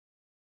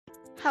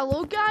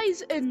Hello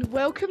guys and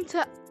welcome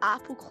to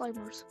Apple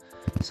Climbers.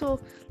 So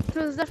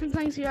there's different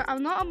things here.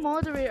 I'm not a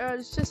moderator,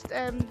 it's just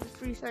the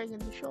free thing in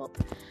the shop.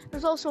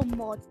 There's also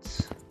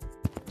mods.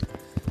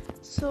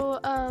 So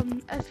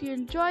if you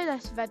enjoy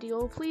this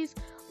video, please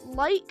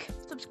like,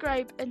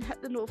 subscribe and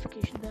hit the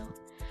notification bell.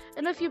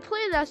 And if you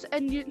play this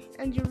and you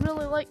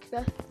really like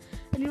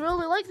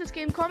this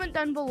game, comment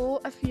down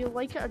below if you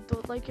like it or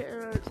don't like it,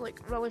 or it's like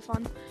really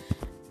fun.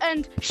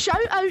 And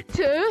shout out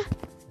to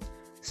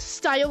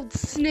Styled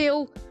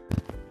Snail.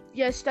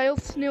 Yeah,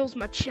 Styled Snail's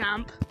my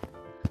champ.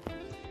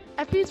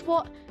 If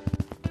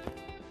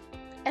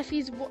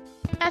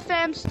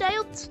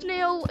Styled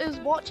Snail is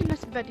watching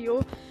this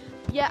video,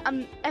 yeah,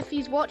 if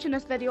he's watching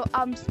this video,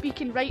 I'm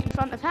speaking right in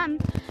front of him.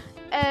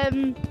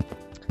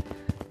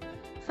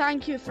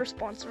 Thank you for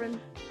sponsoring.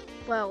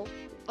 Well,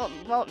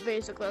 not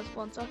basically a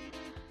sponsor.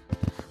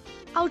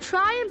 I'll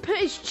try and put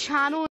his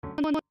channel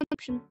in the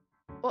description.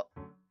 What?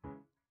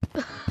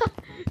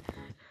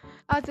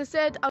 As I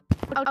said, I'll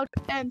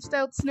put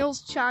Styled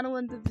Snail's channel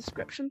in the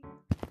description.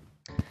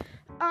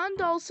 And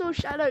also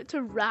shout out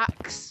to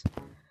Rakzz.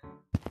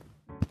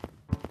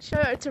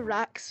 Shout out to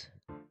Rakzz.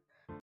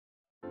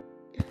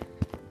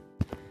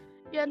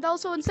 Yeah, and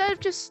also instead of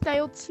just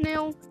Styled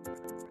Snail,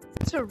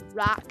 to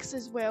Rakzz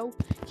as well.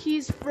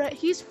 He's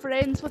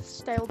friends with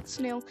Styled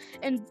Snail,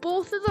 and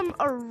both of them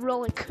are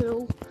really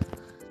cool.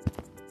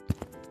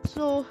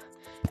 So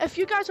if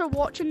you guys are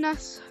watching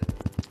this,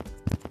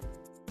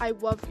 I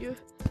love you.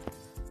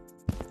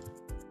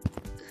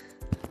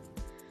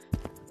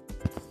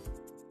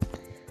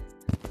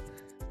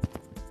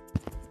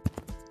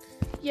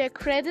 Yeah,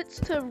 credits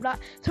to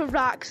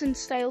Rakzz and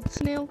Styled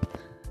Snail.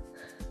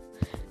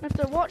 And if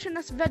they're watching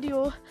this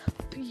video,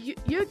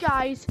 you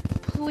guys,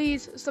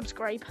 please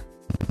subscribe.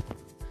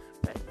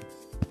 Right.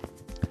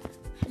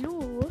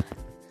 Hello.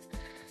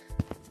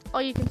 Oh,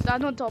 you can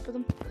stand on top of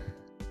them.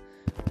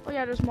 Oh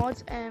yeah, there's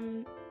mods.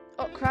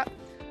 Oh crap.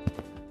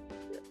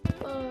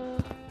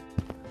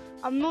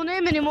 I'm no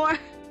name anymore.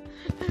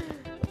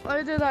 Let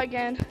me do that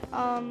again.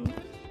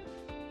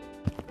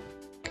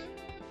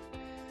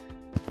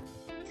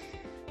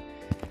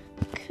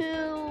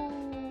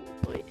 Cool.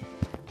 Wait.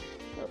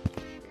 Oh.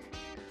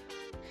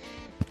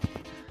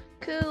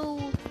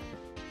 Cool.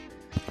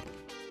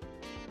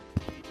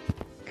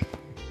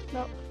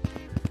 No.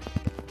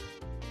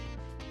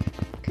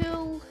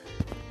 Cool.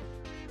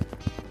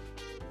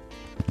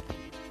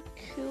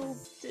 Cool,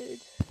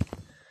 dude.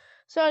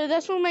 Sorry,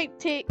 this one might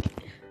take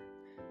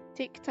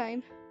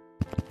time.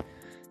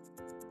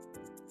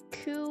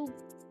 Cool.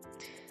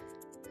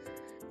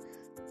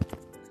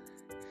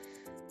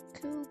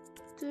 Cool,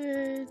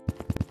 dude.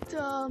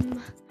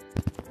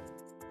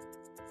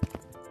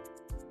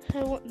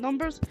 Hey, what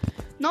numbers?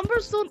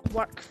 Numbers don't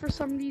work for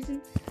some reason.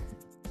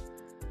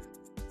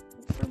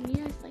 For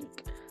me, I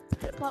think.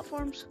 Hit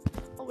platforms.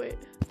 Oh wait.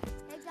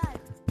 Hey guys,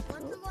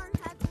 want to learn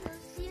how to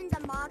see in the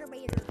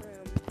moderator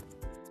room?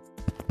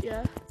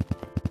 Yeah.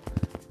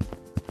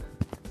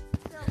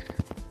 So,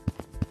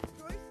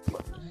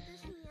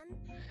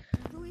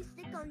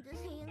 joystick on this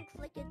hand,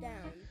 click it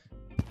down.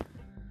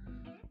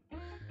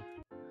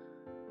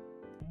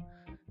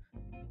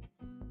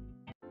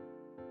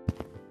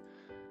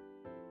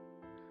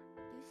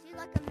 Do you see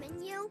like a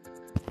menu?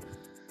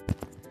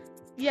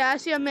 Yeah, I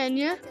see a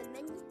menu. Like a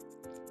menu?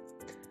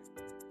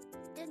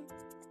 Then,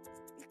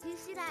 do you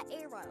see that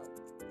arrow?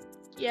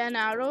 Yeah, an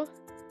arrow.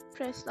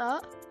 Press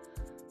that.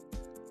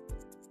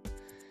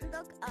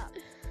 Look up.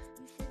 You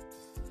should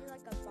see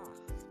like a box.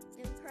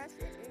 Then press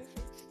it and it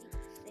should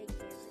stay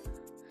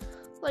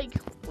camping. Like,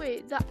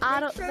 wait, the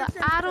arrow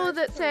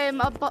that's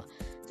above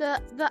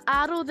the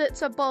arrow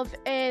that's above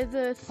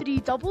the 3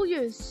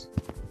 W's.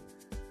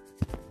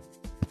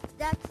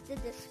 That's the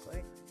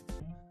Discord.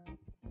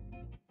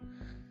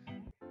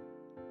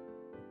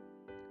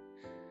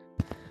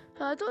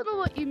 I don't know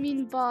what you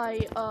mean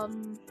by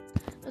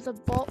there's a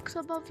box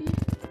above you.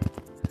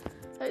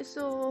 Right,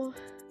 so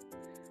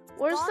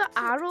where's the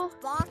arrow?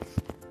 Box.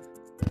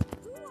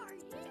 Who are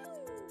you?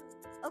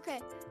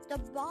 Okay, the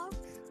box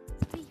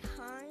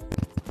behind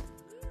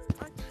you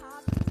on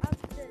top of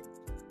the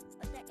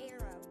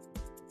arrow.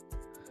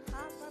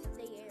 Top of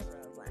the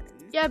arrow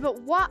button. Yeah,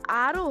 but what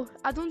arrow?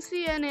 I don't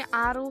see any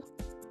arrow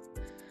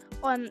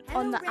on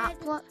the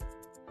applet.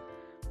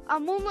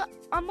 I'm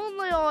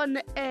only on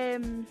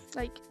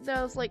like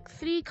there's like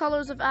 3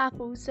 colors of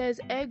apple,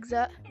 says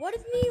exit. What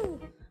is new?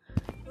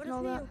 What is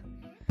new?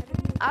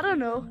 I don't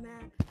know.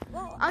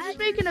 Well, I'm just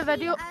making a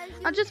video.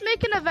 I'm just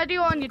making a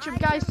video on YouTube,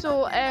 guys.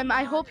 So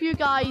I hope you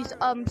guys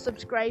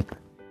subscribe.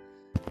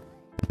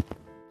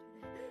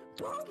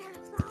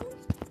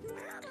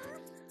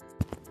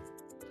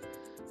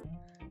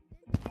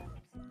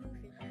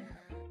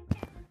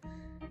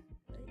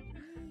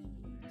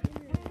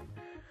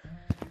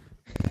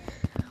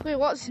 Wait,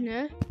 what's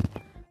new?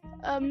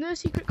 No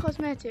secret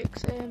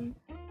cosmetics. I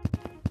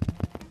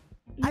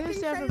can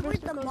show you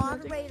what the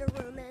moderator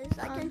room is.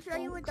 I can show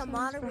you what the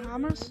moderator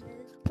room is.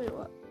 Wait,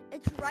 what?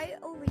 It's right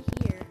over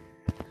here.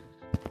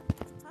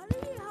 How do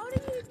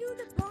you do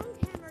the bone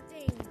hammer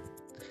thing?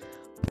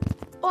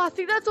 Oh, I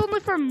think that's only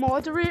for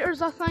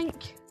moderators, I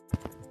think.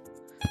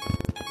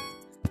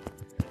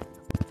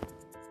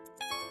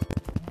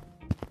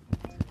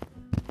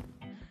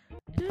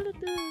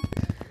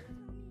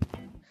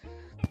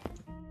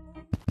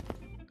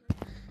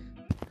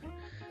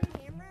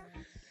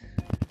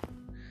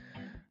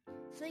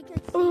 So you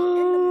can see in the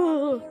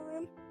moderator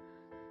room.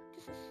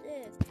 This is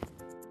sick.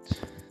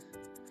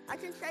 I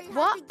can show you how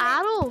What to get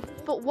arrow?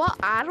 But what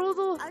arrow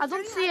though? I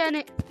don't see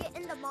any. Get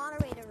in the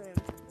moderator room.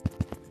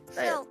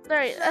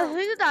 Right, I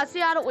think that's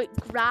the arrow. Wait,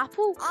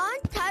 grapple? On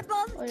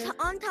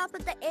top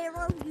of the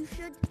arrow, you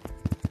should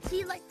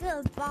see like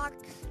the box.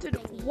 Dude,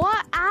 thingy.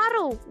 what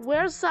arrow?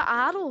 Where's the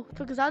arrow?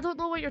 Because I don't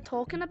know what you're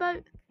talking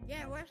about.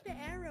 Yeah, where's the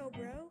arrow,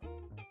 bro?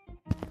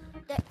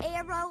 The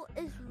arrow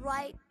is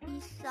right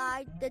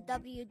beside the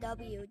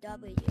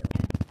www.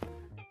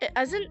 It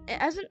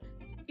isn't.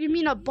 You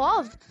mean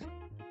above?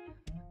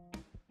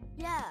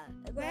 Yeah.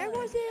 Where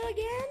was it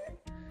again?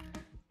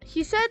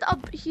 He said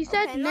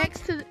Okay,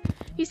 next to.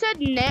 He said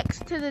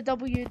next to the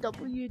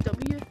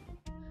www.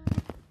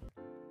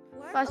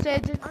 Where? But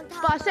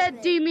I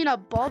said, do you mean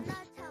above?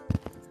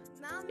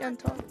 Yeah, on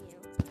top.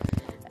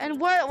 And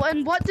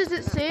what does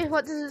it say?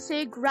 What does it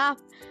say?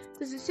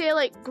 Does it say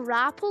like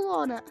grapple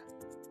on it?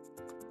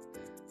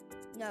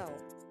 No.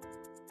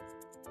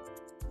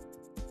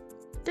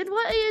 Then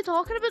what are you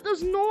talking about?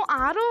 There's no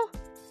arrow.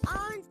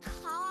 On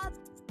top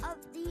of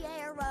the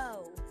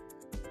arrow.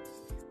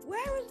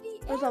 Where is the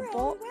There's arrow? a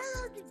box.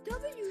 Where are the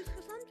W's?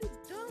 Because I'm too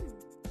dumb.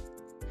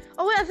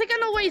 Oh wait, I think I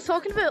know what he's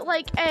talking about.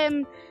 Like,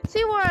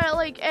 see where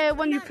like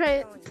when you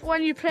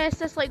press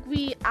this like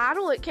wee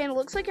arrow, it kind of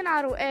looks like an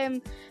arrow.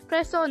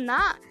 Press on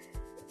that,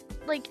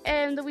 like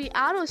the wee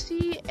arrow.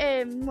 See,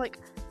 like,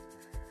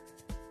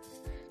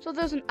 so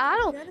there's an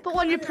arrow, but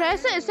when you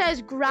press it, it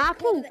says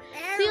grapple.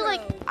 See,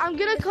 like, I'm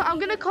gonna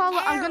call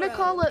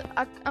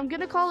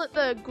it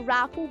the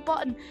grapple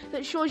button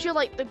that shows you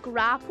like the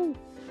grapple,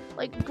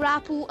 like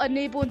grapple,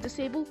 enable and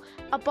disable.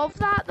 Above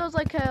that, there's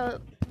like a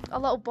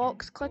little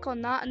box. Click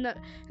on that, and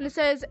it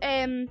says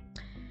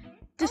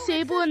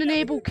disable and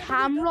enable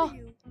camera.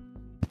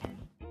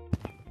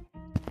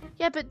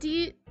 Yeah, but do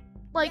you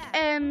like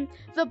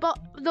the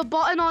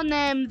button on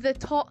the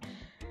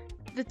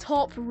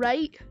top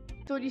right?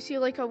 Don't you see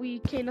like a wee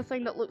kind of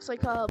thing that looks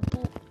like a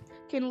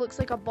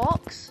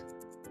box,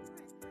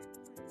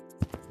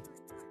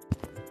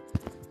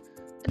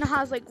 and it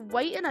has like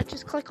white in it?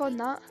 Just click on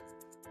that.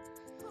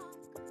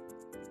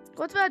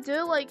 What do I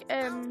do? Like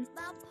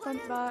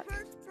front back.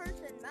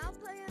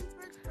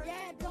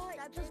 Yeah,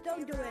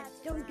 don't do it.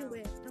 Don't do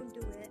it. Don't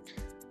do it.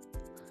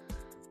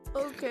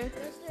 Okay.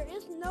 Because there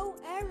is no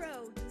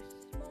arrow, you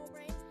small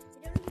brain.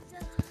 You don't use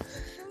the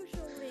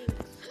social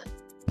links.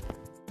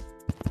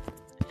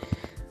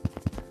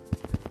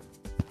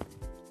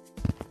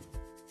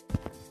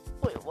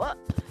 Wait, what?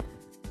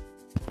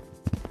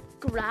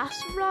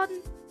 Grass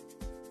run?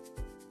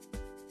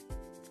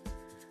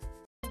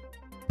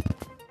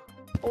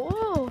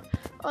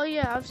 Oh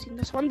yeah, I've seen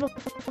this one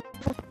before.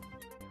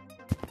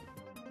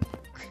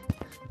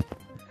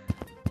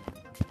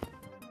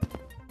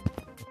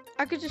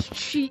 I could just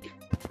cheat.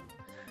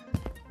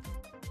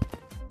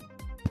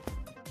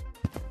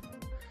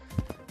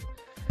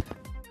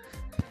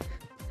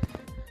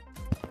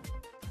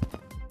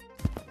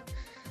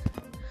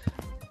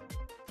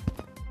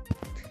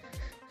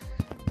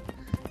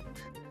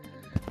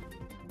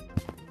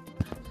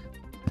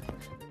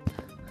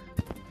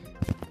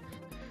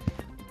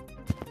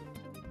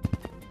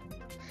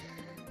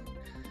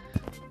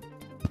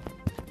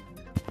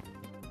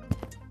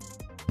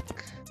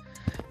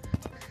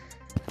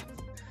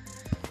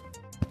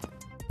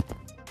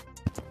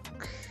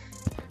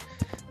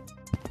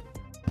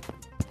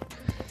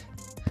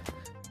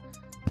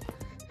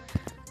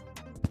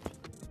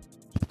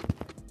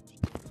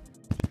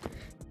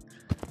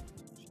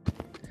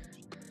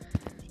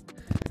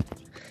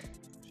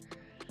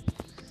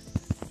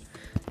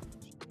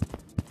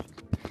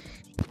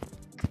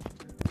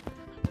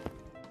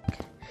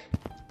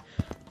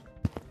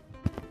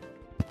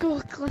 Go,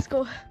 let's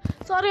go.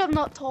 Sorry I'm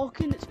not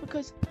talking, it's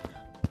because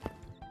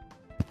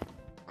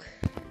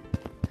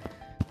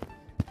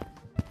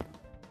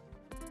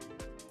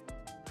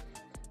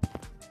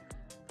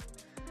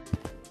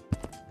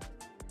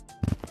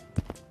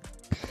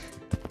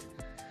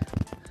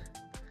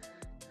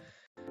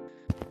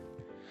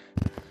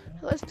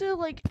let's do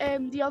like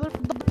the other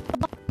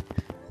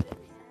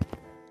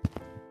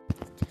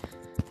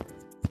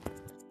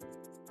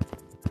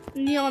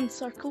neon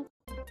circle.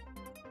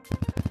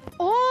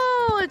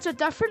 Oh, it's a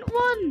different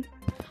one.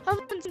 I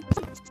haven't seen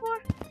this before.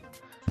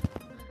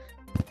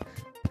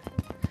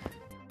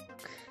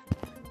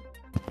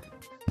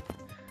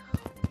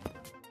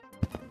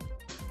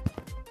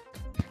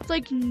 It's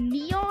like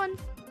neon.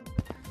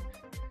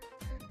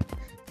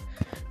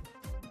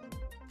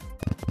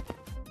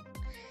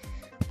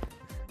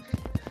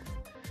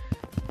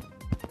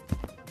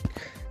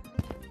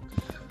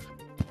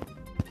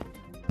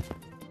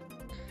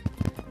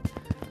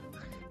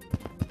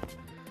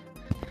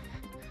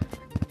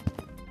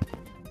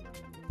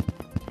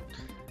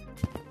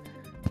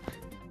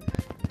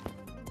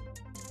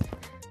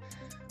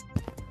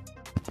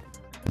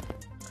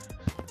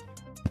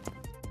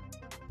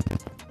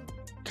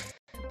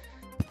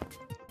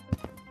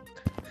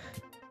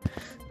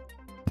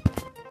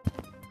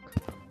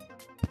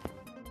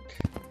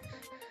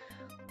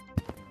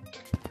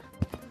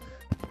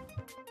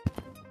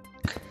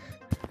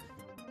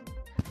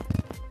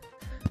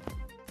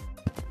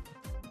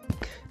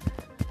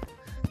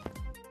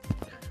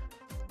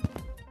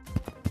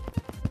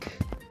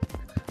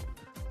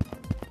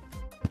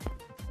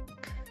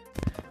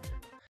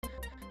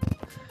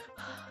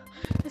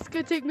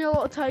 gonna take me a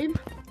lot of time.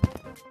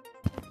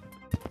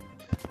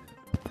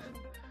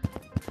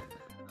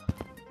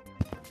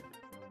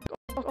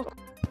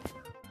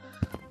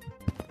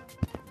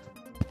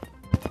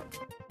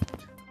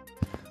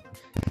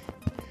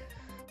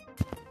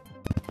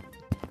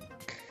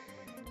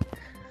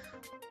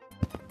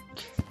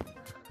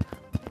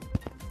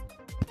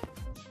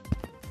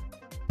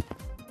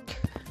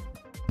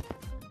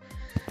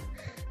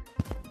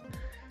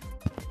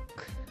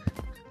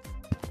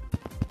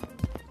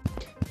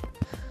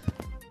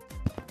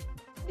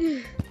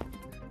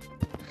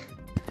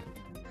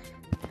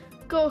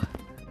 Go.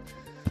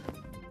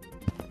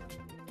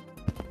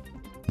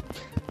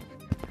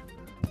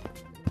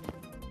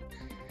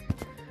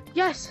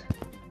 Yes.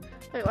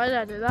 Wait, why did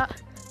I do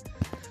that?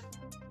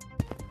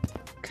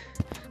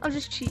 I'm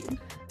just cheating.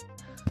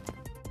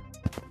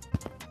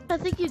 I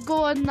think you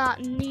go on that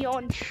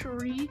neon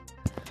tree.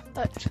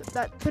 That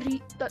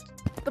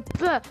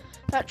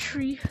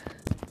tree.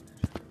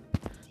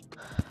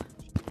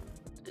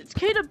 It's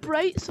kind of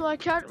bright, so I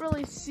can't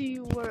really see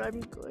where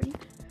I'm going.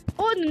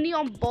 Oh, and the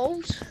neon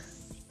balls.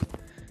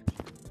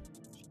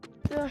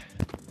 There.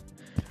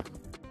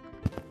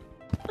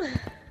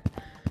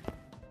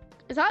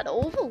 Is that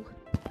oval?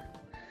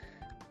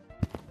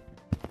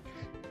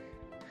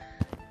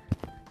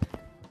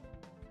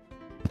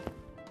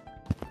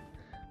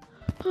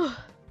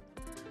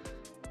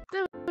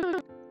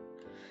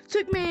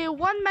 Took me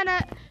 1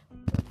 minute.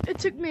 It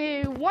took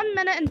me 1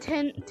 minute and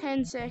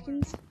 10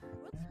 seconds.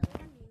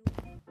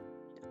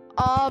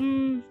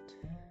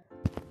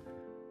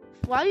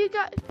 Why you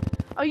guys?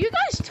 Are you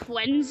guys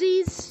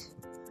twinsies?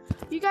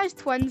 You guys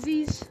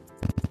twinsies?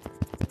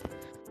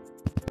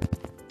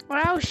 Or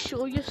I'll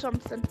show you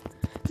something.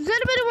 Does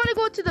anybody want to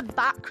go to the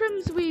back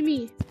rooms with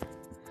me?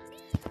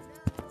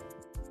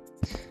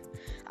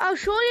 I'll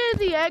show you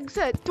the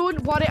exit.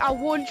 Don't worry, I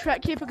won't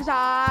trick you because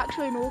I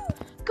actually know.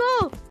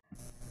 Go!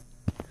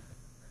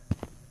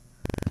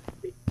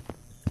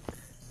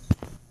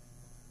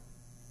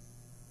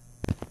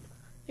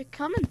 You're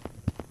coming.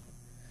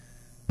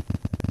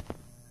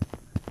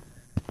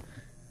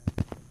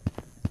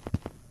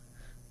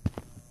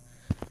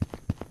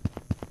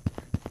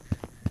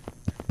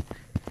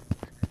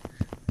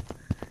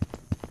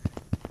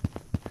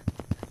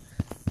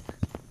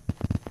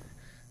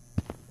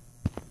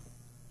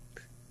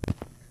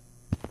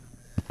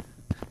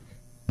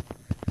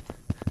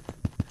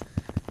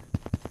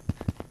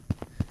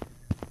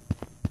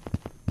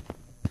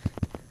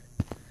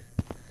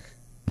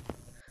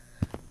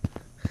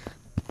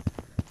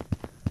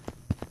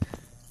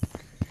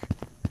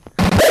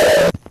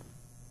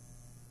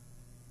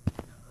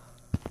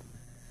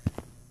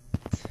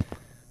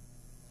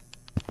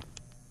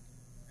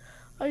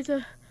 I have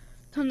to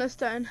turn this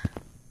down.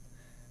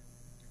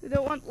 We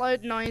don't want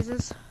loud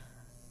noises.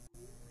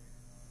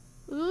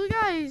 Will you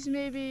guys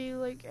maybe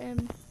like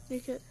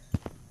make it?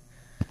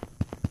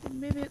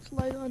 Maybe it's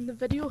loud on the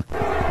video.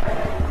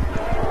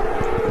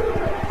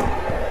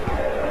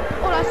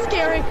 Oh, that's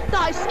scary!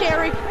 That is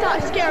scary!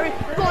 That is scary!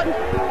 Run!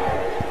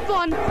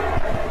 Run!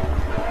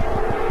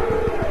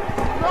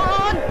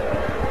 Run!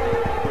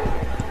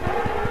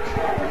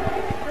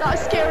 That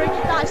is scary!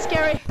 That is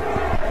scary!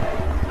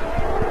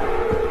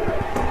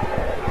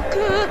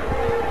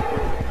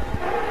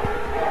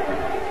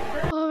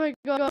 Oh my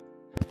god.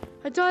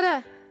 I done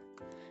it.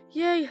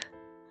 Yay.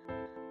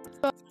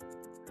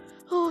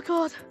 Oh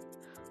god.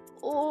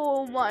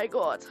 Oh my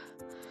god.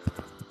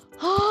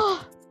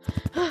 Oh.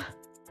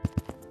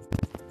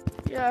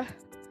 Yeah.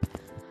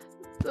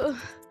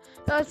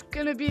 That's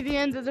gonna be the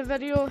end of the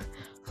video.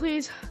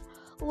 Please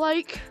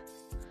like,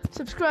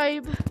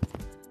 subscribe,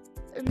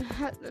 and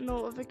hit the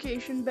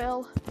notification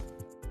bell.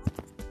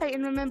 Right,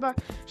 and remember,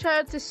 shout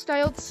out to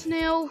Styled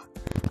Snail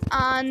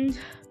and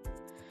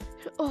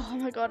oh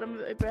my god, I'm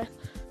out of breath.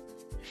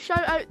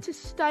 Shout out to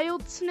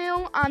Styled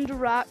Snail and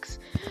Rakzz.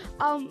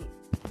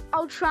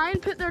 I'll try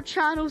and put their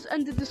channels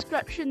in the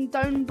description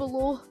down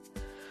below.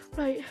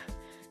 Right,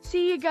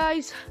 see you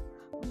guys.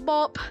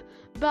 Bop.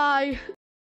 Bye.